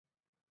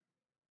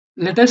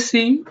let us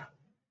see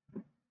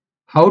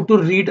how to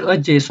read a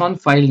JSON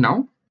file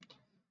now.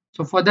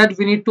 So for that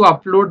we need to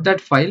upload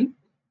that file.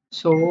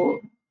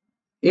 So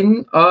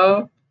in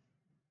a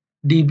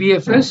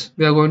DBFS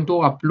we are going to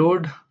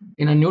upload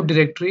in a new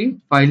directory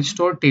file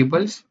store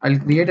tables. I'll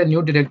create a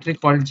new directory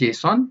called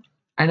JSON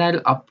and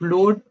I'll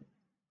upload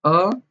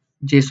a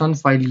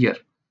JSON file here.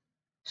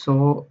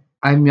 So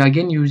I'm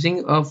again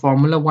using a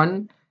Formula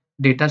 1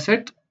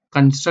 dataset,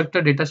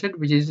 constructor dataset,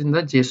 which is in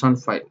the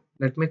JSON file.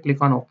 Let me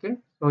click on OK.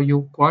 So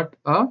you got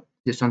a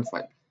JSON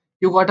file.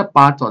 You got a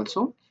path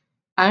also.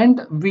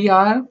 And we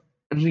are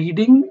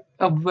reading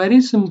a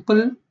very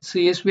simple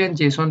CSV and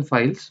JSON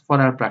files for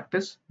our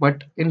practice.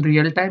 But in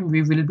real time,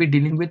 we will be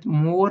dealing with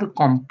more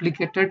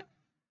complicated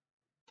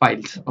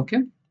files.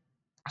 Okay.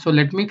 So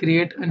let me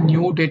create a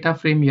new data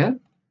frame here.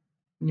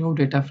 New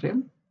data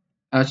frame.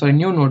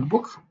 New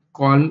notebook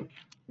called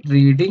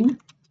reading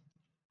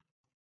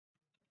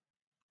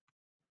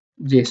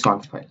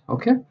JSON file.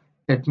 Okay,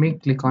 let me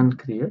click on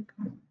create.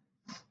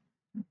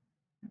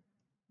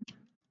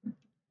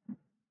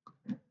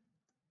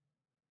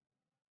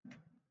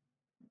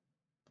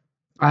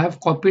 I have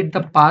copied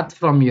the path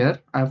from here.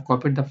 I have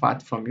copied the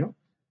path from you.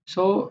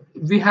 So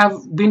we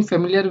have been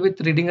familiar with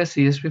reading a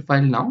CSV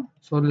file now.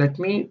 So let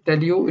me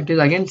tell you, it is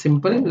again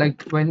simple.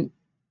 Like when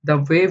the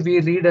way we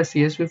read a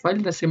CSV file,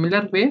 the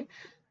similar way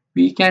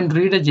we can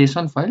read a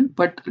JSON file.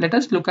 But let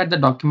us look at the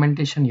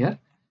documentation here.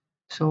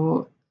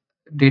 So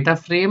data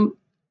frame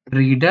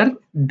reader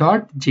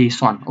dot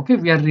JSON. Okay,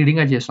 we are reading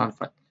a JSON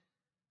file.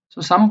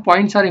 So some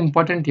points are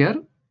important here.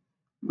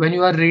 When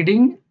you are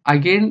reading,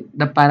 again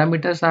the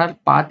parameters are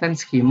path and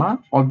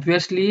schema.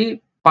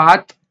 Obviously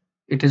path,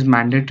 it is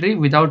mandatory.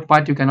 Without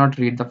path you cannot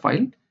read the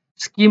file.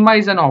 Schema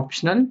is an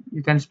optional.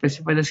 You can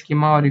specify the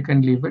schema or you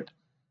can leave it,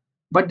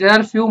 but there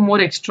are few more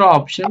extra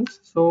options.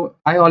 So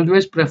I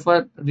always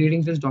prefer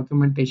reading this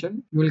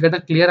documentation. You will get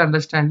a clear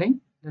understanding.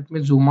 Let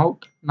me zoom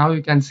out. Now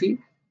you can see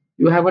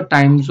you have a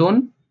time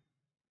zone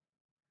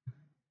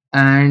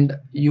and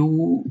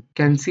you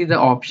can see the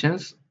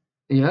options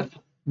here.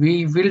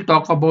 We will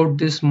talk about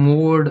this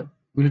mode.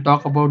 We'll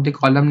talk about the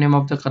column name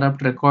of the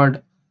corrupt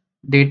record,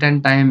 date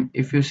and time.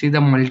 If you see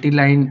the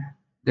multi-line,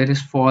 there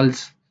is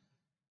false,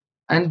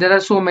 and there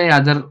are so many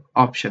other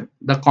options.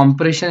 The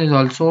compression is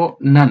also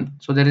none,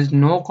 so there is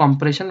no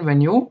compression when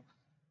you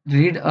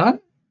read a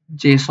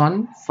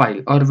JSON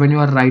file or when you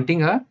are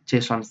writing a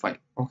JSON file.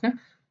 Okay,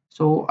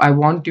 so I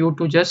want you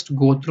to just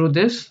go through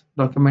this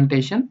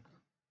documentation.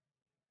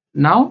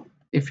 Now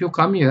if you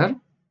come here,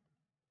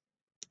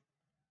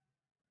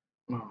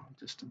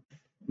 just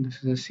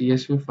this is a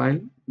CSV file.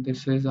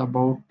 This is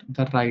about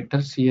the writer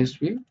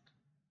CSV.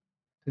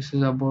 This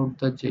is about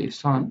the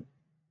JSON.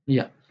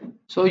 Yeah,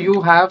 so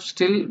you have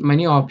still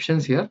many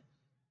options here.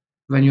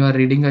 When you are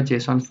reading a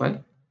JSON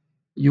file,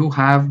 you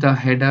have the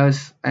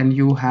headers and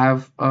you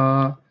have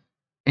a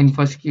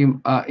info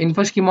schema.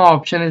 Info schema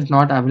option is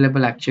not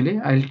available actually.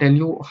 I'll tell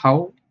you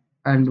how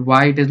and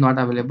why it is not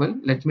available.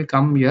 Let me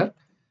come here.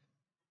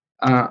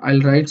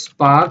 I'll write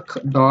spark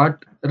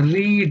dot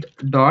read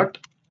dot.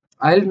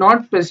 I'll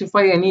not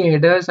specify any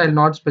headers. I'll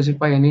not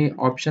specify any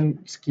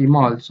option schema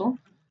also.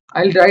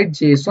 I'll write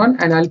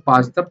JSON and I'll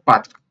pass the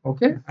path.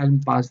 Okay, I'll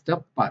pass the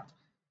path.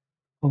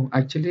 Oh,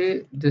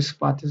 actually this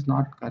path is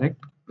not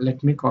correct.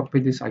 Let me copy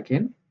this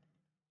again.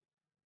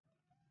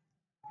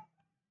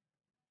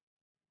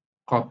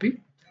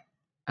 Copy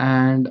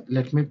and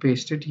let me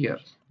paste it here.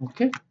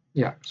 Okay,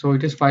 yeah, so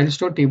it is file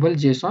store table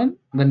JSON.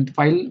 Then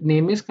file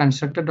name is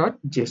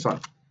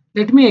constructor.json.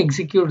 Let me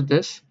execute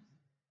this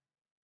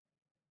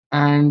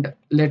and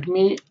let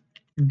me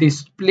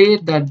display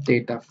that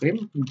data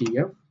frame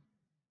df.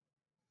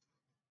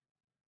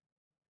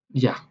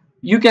 Yeah,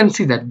 you can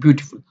see that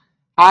beautiful.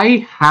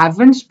 I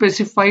haven't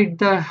specified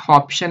the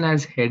option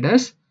as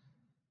headers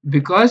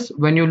because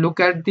when you look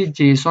at the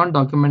JSON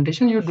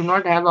documentation, you do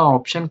not have an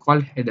option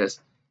called headers.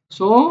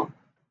 So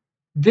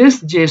this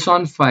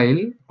JSON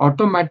file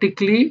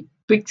automatically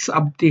picks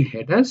up the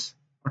headers.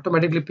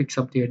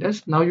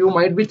 Now you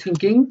might be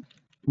thinking,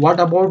 what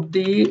about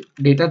the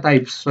data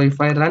types? So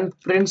if I run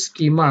print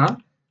schema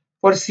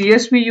for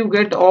CSV, you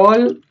get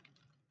all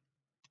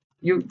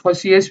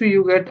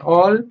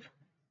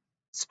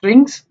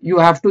strings. You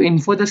have to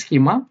info the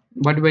schema,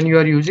 but when you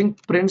are using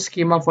print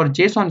schema for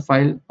JSON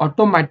file,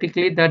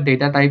 automatically the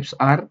data types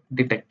are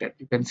detected.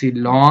 You can see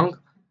long,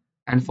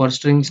 and for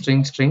string,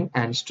 string, string,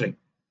 and string.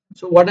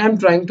 So what I'm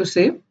trying to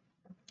say,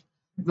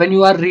 when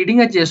you are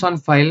reading a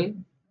JSON file,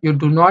 you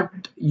do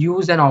not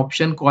use an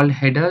option called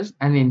headers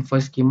and info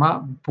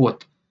schema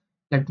both.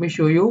 Let me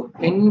show you.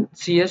 In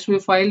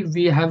CSV file,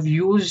 we have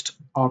used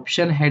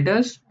option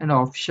headers and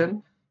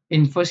option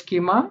info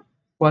schema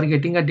for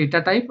getting a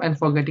data type and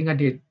for getting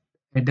a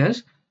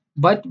headers.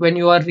 But when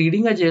you are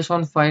reading a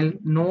JSON file,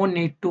 no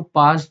need to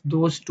pass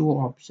those two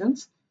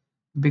options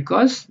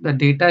because the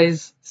data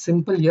is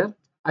simple here.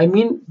 I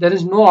mean, there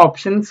is no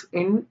options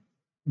in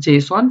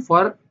JSON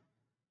for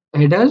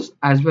headers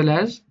as well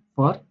as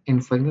for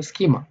inferring the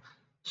schema.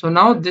 So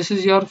now this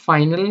is your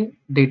final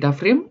data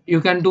frame.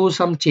 You can do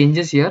some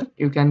changes here.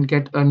 You can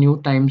get a new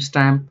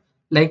timestamp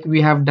like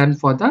we have done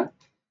for the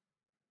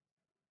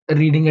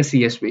reading a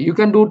CSV. You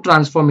can do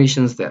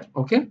transformations there.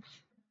 Okay.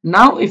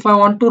 Now if I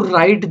want to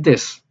write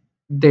this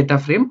data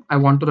frame, I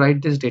want to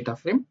write this data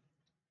frame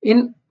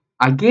in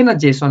again a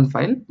JSON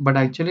file, but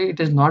actually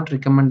it is not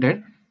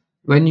recommended.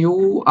 When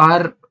you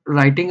are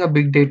writing a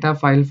big data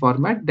file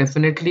format,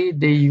 definitely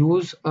they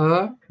use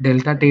a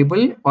delta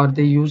table or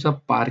they use a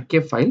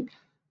Parquet file.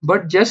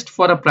 But just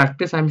for a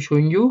practice, I'm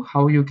showing you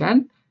how you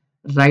can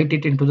write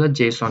it into the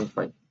JSON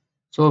file.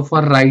 So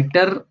for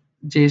writer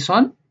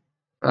JSON,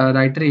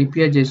 writer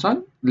API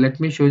JSON, let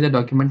me show you the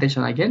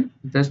documentation again.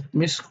 Just let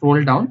me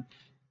scroll down,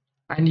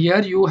 and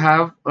here you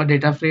have a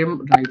data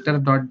frame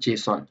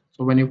writer.json.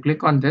 So when you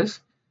click on this,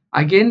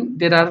 again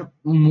there are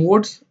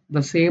modes,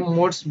 the same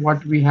modes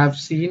what we have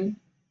seen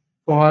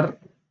for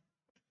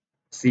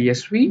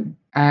CSV,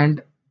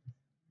 and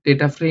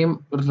data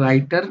frame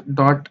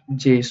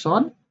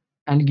writer.json,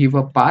 and give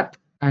a path,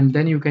 and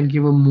then you can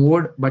give a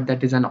mode, but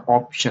that is an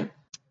option.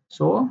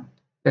 So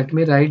let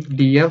me write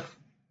df,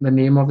 the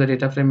name of the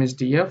data frame is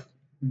df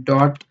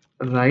dot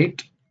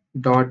write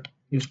dot,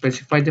 you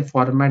specify the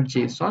format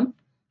JSON,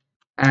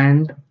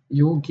 and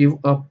you give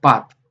a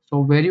path. So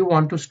where you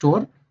want to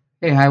store,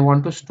 hey, I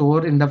want to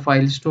store in the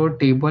file store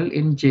table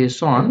in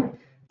JSON.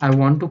 I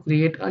want to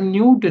create a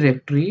new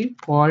directory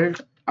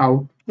called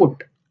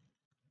output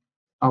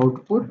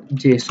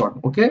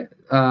JSON. Okay,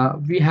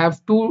 we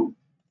have two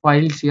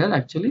files here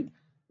actually.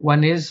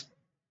 One is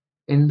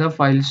in the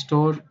file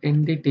store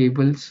in the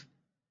tables.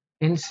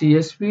 In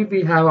CSV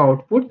we have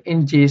output.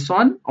 In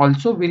JSON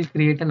also we'll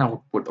create an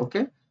output.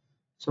 Okay,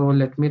 so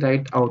let me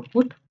write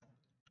output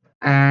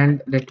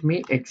and let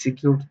me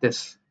execute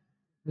this.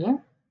 Yeah,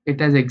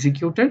 it has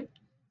executed.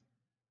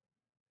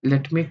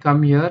 Let me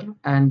come here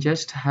and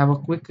just have a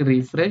quick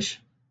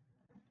refresh.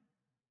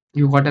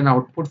 You got an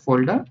output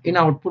folder. In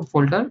output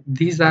folder,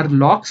 these are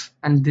logs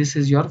and this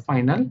is your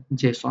final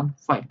JSON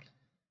file.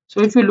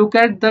 So if you look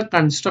at the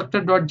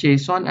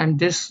constructor.json and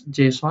this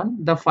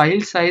JSON, the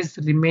file size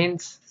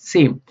remains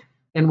same.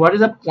 And what is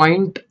the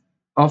point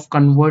of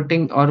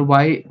converting, or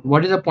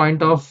what is the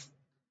point of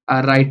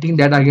writing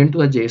that again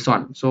to a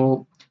JSON?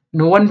 So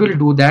no one will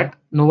do that.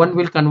 No one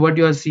will convert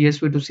your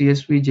CSV to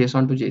CSV,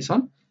 JSON to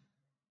JSON,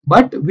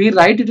 but we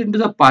write it into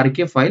the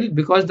Parquet file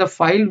because the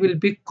file will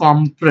be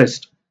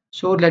compressed.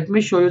 So let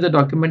me show you the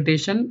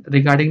documentation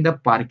regarding the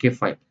Parquet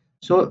file.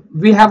 So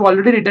we have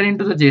already written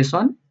into the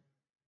JSON,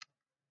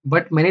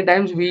 but many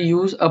times we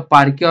use a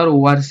Parquet or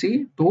ORC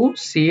to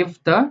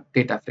save the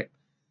data frame.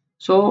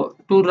 So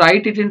to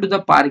write it into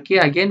the Parquet,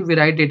 again we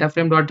write data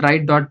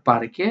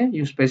frame.write.parquet.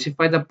 You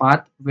specify the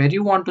path where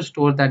you want to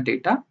store that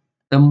data.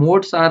 The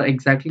modes are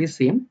exactly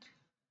same.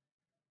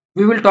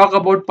 We will talk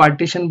about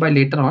partition by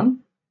later on.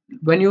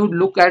 When you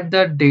look at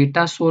the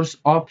data source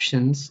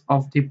options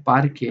of the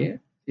Parquet,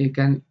 you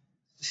can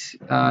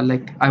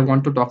like I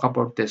want to talk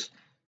about this.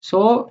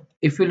 So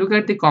if you look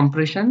at the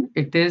compression,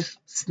 it is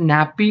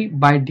snappy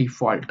by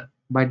default.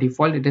 By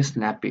default, it is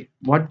snappy.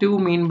 What do you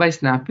mean by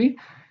snappy?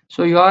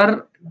 So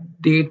your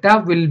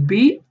data will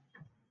be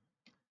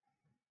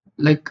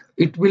like,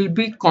 it will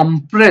be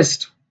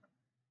compressed.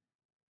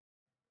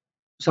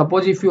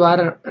 Suppose if you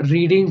are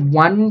reading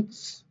 1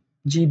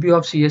 GB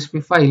of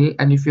CSV file,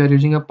 and if you are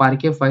using a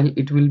Parquet file,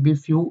 it will be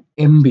few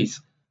MBs.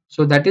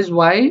 So that is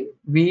why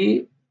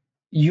we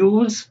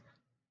use,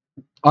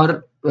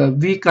 or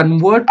we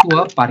convert to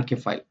a Parquet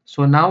file.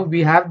 So now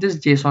we have this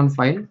JSON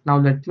file. Now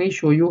let me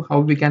show you how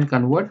we can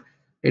convert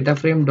data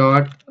frame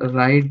dot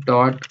write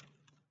dot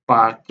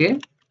Parquet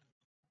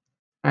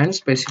and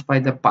specify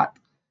the path.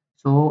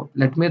 So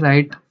let me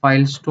write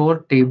file store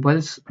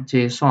tables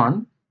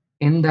JSON.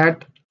 In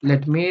that,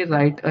 let me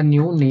write a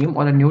new name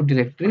or a new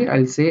directory.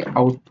 I'll say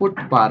output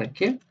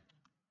Parquet,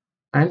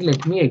 and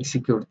let me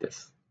execute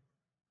this.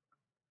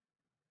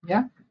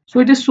 Yeah, so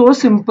it is so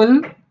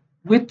simple.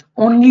 With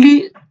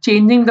only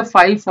changing the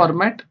file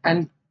format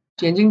and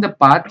changing the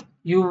path,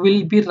 you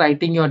will be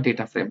writing your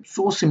data frame.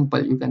 So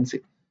simple, you can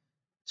see.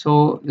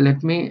 So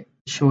let me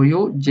show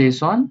you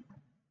JSON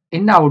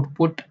in the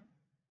output.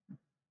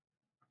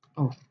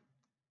 Oh,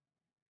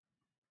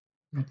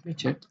 let me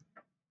check.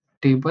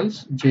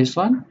 Tables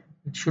JSON,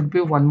 it should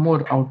be one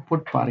more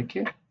output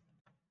Parquet.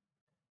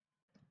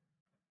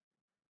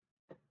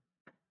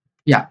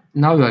 Yeah,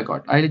 now I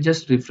got, I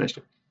just refreshed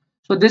it.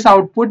 So this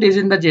output is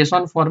in the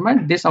JSON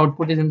format, this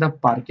output is in the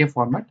Parquet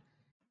format.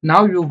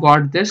 Now you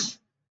got this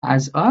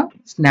as a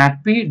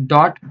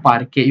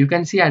snappy.parquet. You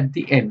can see at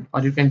the end,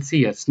 or you can see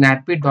here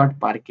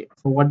snappy.parquet.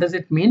 So what does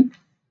it mean?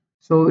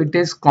 So it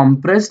is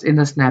compressed in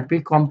the snappy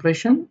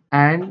compression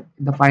and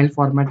the file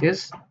format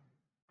is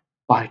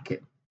Parquet.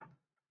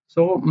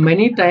 So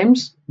many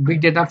times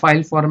big data file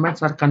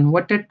formats are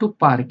converted to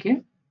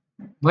Parquet,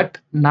 but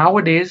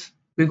nowadays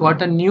we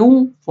got a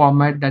new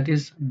format, that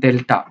is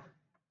Delta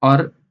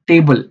or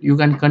table. You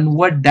can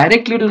convert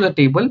directly to the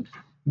table.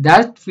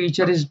 That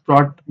feature is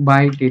brought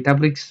by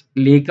Databricks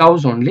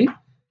Lakehouse only.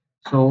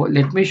 So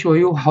let me show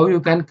you how you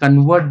can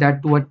convert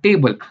that to a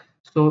table.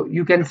 So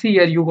you can see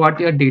here you got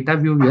your data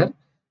view here.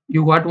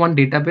 You got one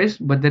database,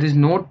 but there is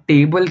no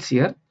tables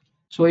here.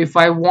 So if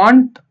I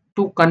want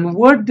to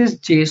convert this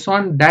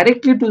JSON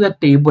directly to the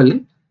table,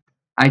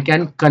 I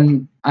can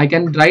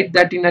write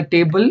that in a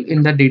table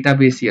in the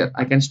database here.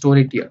 I can store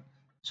it here.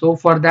 So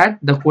for that,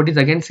 the code is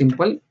again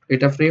simple.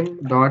 Data frame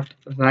dot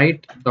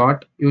write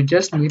dot. You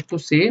just need to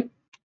say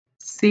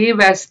save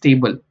as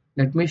table.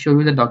 Let me show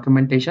you the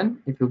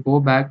documentation. If you go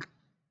back,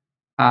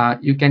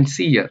 you can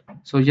see here.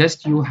 So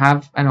just you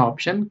have an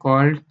option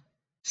called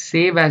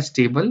save as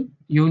table.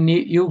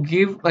 You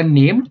give a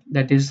name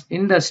that is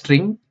in the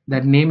string.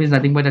 That name is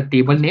nothing but a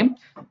table name.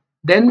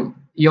 Then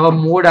your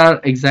mode are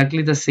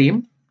exactly the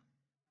same.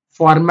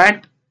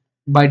 Format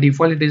by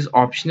default it is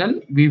optional.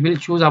 We will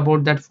choose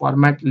about that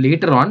format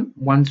later on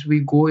once we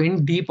go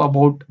in deep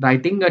about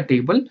writing a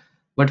table.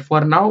 But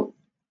for now,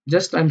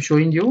 just I'm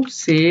showing you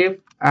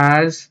save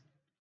as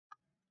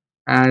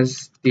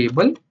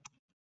table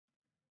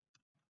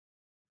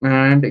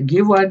and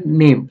give a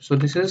name. So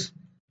this is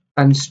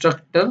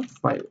constructor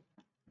file,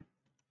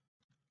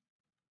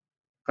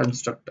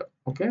 constructor.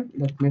 Okay,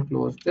 let me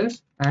close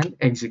this and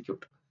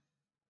execute.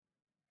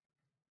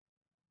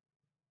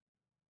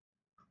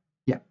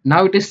 Yeah,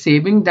 now it is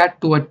saving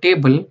that to a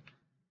table,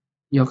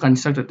 your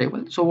constructor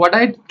table. So what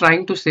I'm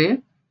trying to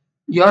say,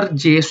 your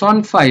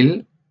JSON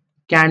file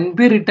can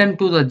be written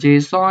to the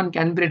JSON,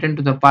 can be written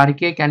to the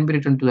Parquet, can be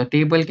written to the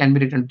table, can be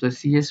written to the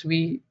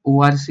CSV,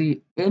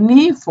 ORC,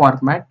 any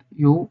format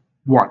you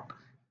want.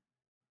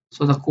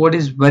 So the code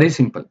is very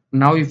simple.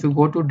 Now if you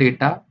go to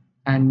data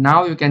and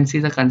now you can see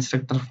the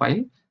constructor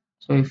file.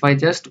 So if I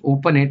just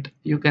open it,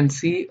 you can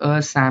see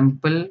a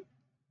sample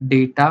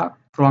data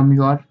from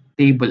your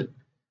table.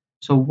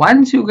 So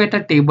once you get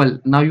a table,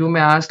 now you may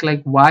ask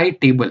like why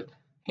table?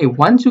 Hey,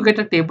 once you get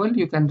a table,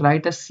 you can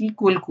write a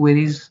SQL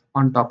queries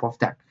on top of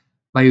that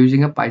by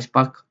using a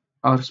PySpark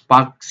or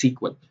Spark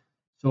SQL.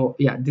 So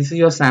yeah, this is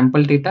your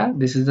sample data.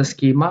 This is the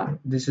schema.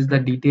 This is the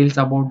details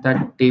about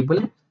that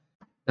table,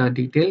 the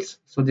details.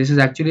 So this is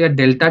actually a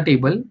delta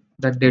table.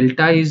 The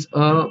delta is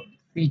a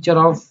feature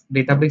of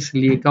Databricks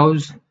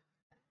Lakehouse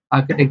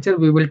architecture.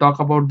 We will talk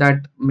about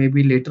that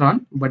maybe later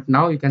on, but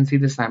now you can see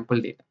the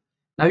sample data.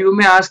 Now you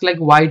may ask like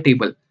why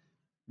table?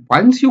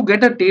 Once you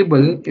get a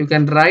table, you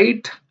can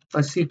write a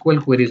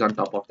SQL queries on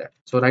top of that.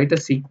 So write a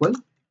SQL,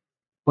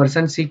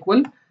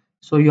 %SQL.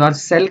 So your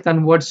cell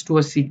converts to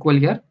a SQL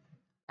here.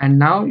 And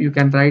now you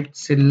can write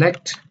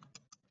select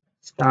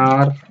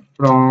star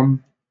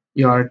from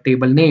your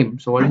table name.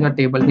 So what is your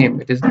table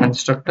name? It is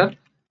constructor.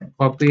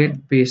 Copy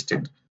it, paste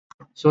it.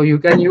 So you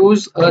can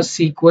use a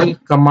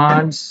SQL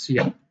commands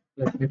here.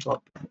 Let me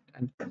copy it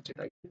and paste it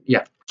again.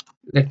 Yeah,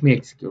 let me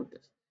execute this.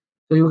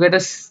 So you get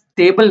a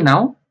table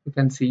now. You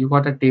can see you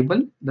got a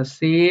table the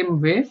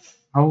same way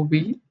how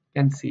we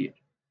can see it.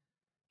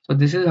 So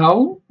this is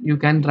how you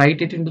can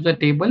write it into the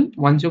table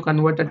once you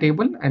convert a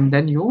table, and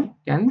then you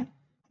can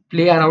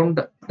play around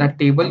that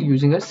table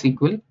using a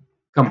SQL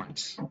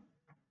commands.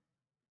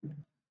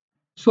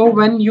 So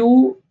when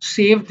you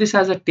save this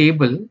as a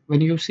table,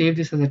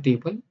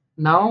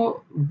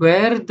 now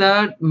where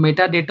the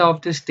metadata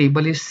of this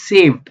table is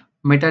saved,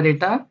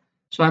 metadata.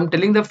 So I'm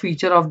telling the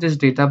feature of this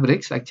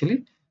Databricks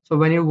actually. So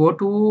when you go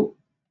to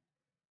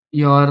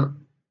your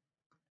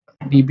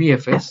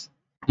DBFS,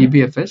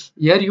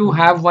 here you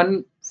have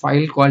one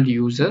file called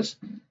users.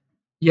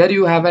 Here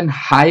you have an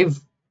hive,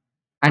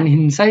 and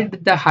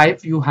inside the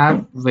hive you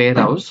have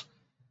warehouse.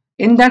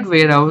 In that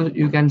warehouse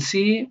you can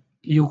see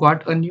you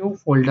got a new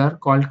folder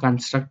called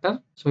constructor.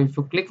 So if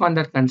you click on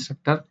that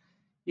constructor,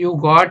 you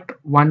got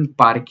one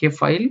Parquet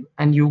file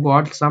and you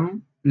got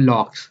some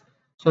logs.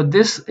 So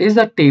this is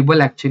a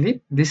table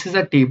actually. This is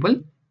a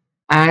table,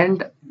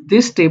 and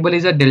this table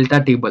is a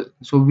delta table.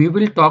 So we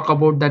will talk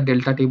about that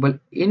delta table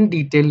in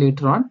detail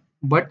later on,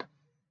 but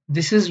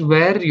this is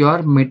where your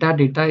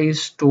metadata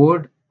is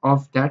stored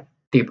of that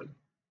table.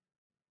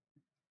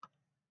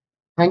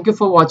 Thank you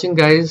for watching,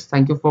 guys.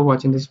 Thank you for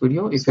watching this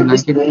video. If you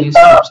like it, please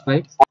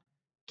subscribe.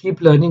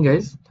 Keep learning,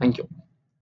 guys. Thank you.